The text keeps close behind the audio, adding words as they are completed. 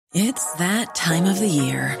It's that time of the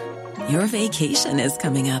year. Your vacation is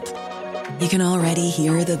coming up. You can already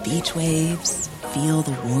hear the beach waves, feel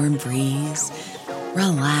the warm breeze,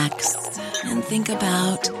 relax, and think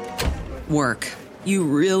about work. You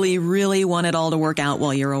really, really want it all to work out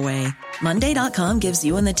while you're away. Monday.com gives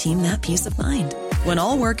you and the team that peace of mind. When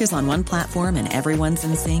all work is on one platform and everyone's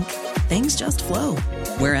in sync, things just flow.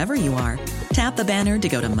 Wherever you are, tap the banner to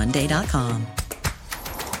go to Monday.com.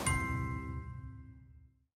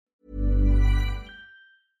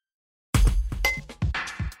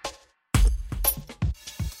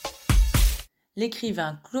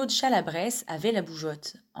 L'écrivain Claude Chalabresse avait la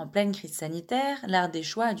bougeotte. En pleine crise sanitaire,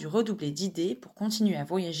 l'Ardéchois a dû redoubler d'idées pour continuer à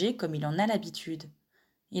voyager comme il en a l'habitude.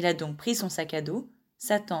 Il a donc pris son sac à dos,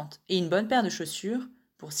 sa tente et une bonne paire de chaussures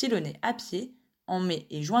pour sillonner à pied, en mai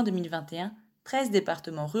et juin 2021, 13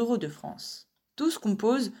 départements ruraux de France. Tous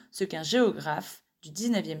composent ce qu'un géographe du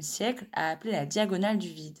XIXe siècle a appelé la diagonale du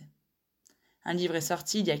vide. Un livre est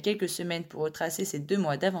sorti il y a quelques semaines pour retracer ces 2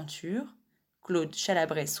 mois d'aventure. Claude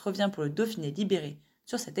Chalabresse revient pour le Dauphiné libéré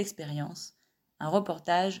sur cette expérience. Un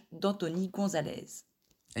reportage d'Anthony Gonzalez.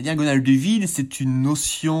 La diagonale du vide, c'est une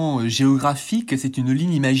notion géographique, c'est une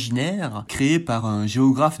ligne imaginaire créée par un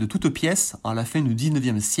géographe de toutes pièces à la fin du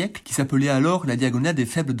 19e siècle qui s'appelait alors la diagonale des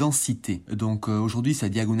faibles densités. Donc aujourd'hui c'est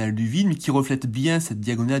la diagonale du vide mais qui reflète bien cette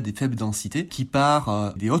diagonale des faibles densités qui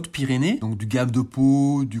part des Hautes-Pyrénées, donc du Gave de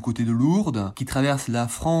Pau, du côté de Lourdes, qui traverse la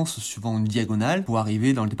France suivant une diagonale pour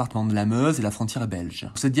arriver dans le département de la Meuse et la frontière belge.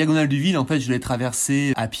 Cette diagonale du vide, en fait, je l'ai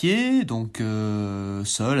traversée à pied, donc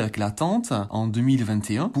seul avec la tente en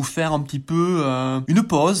 2021. Pour faire un petit peu une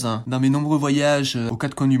pause dans mes nombreux voyages aux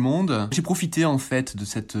 4 coins du monde. J'ai profité en fait de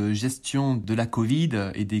cette gestion de la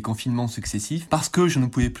Covid et des confinements successifs parce que je ne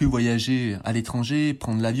pouvais plus voyager à l'étranger,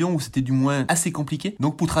 prendre l'avion, ou c'était du moins assez compliqué.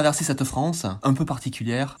 Donc pour traverser cette France un peu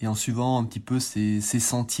particulière et en suivant un petit peu ces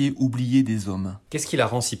sentiers oubliés des hommes. Qu'est-ce qui la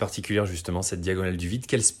rend si particulière justement, cette diagonale du vide?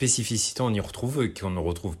 Quelle spécificité on y retrouve et qu'on ne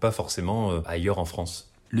retrouve pas forcément ailleurs en France?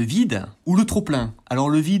 Le vide ou le trop-plein? Alors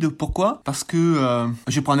le vide, pourquoi? Parce que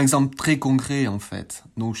je prends un exemple très concret en fait.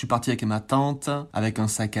 Donc je suis parti avec ma tante, avec un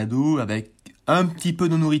sac à dos, avec un petit peu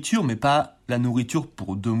de nourriture, mais pas la nourriture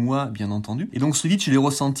pour 2 mois, bien entendu. Et donc ce vide, je l'ai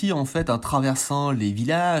ressenti en fait en traversant les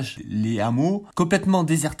villages, les hameaux, complètement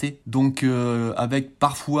désertés. Donc avec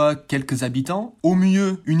parfois quelques habitants, au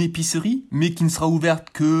mieux une épicerie, mais qui ne sera ouverte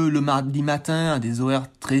que le mardi matin à des horaires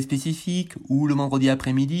très spécifiques, ou le vendredi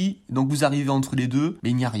après-midi. Donc vous arrivez entre les deux,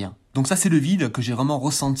 mais il n'y a rien. Donc ça c'est le vide que j'ai vraiment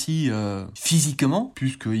ressenti physiquement,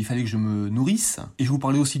 puisqu'il fallait que je me nourrisse. Et je vous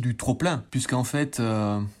parlais aussi du trop-plein, puisqu'en fait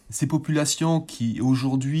ces populations qui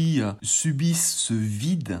aujourd'hui subissent ce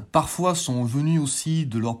vide, parfois sont venues aussi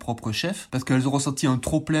de leur propre chef, parce qu'elles ont ressenti un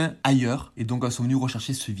trop-plein ailleurs, et donc elles sont venues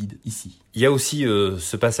rechercher ce vide ici. Il y a aussi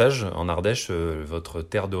ce passage en Ardèche, votre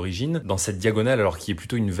terre d'origine, dans cette diagonale, alors qui est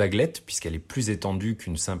plutôt une vaguelette, puisqu'elle est plus étendue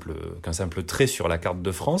qu'un simple trait sur la carte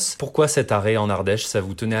de France. Pourquoi cet arrêt en Ardèche? Ça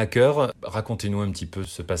vous tenait à cœur? Racontez-nous un petit peu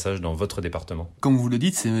ce passage dans votre département. Comme vous le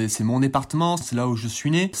dites, c'est mon département, c'est là où je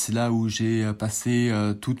suis né, c'est là où j'ai passé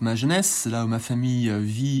toute ma jeunesse, c'est là où ma famille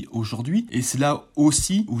vit aujourd'hui, et c'est là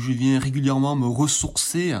aussi où je viens régulièrement me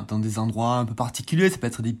ressourcer dans des endroits un peu particuliers. Ça peut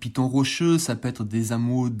être des pitons rocheux, ça peut être des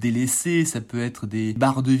hameaux délaissés, ça peut être des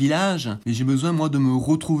bars de village, mais j'ai besoin moi de me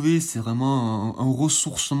retrouver, c'est vraiment un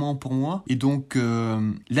ressourcement pour moi. Et donc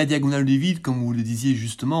la diagonale du vide, comme vous le disiez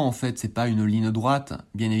justement, en fait c'est pas une ligne droite,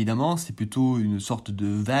 bien évidemment, c'est plutôt une sorte de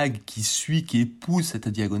vague qui suit, qui épouse cette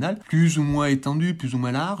diagonale, plus ou moins étendue, plus ou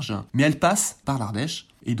moins large, mais elle passe par l'Ardèche.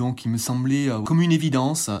 Et donc, il me semblait comme une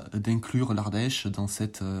évidence d'inclure l'Ardèche dans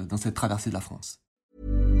cette traversée de la France.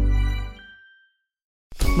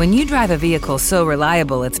 When you drive a vehicle so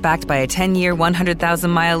reliable it's backed by a 10-year,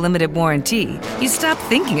 100,000-mile limited warranty, you stop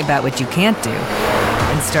thinking about what you can't do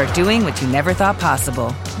and start doing what you never thought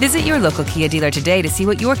possible. Visit your local Kia dealer today to see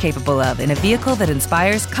what you're capable of in a vehicle that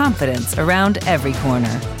inspires confidence around every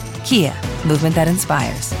corner. Kia, movement that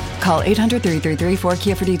inspires. Call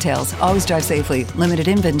 800-333-4KIA for details. Always drive safely. Limited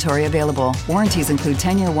inventory available. Warranties include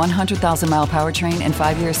 10-year 100,000-mile powertrain and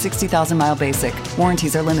 5-year 60,000-mile basic.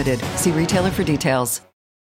 Warranties are limited. See retailer for details.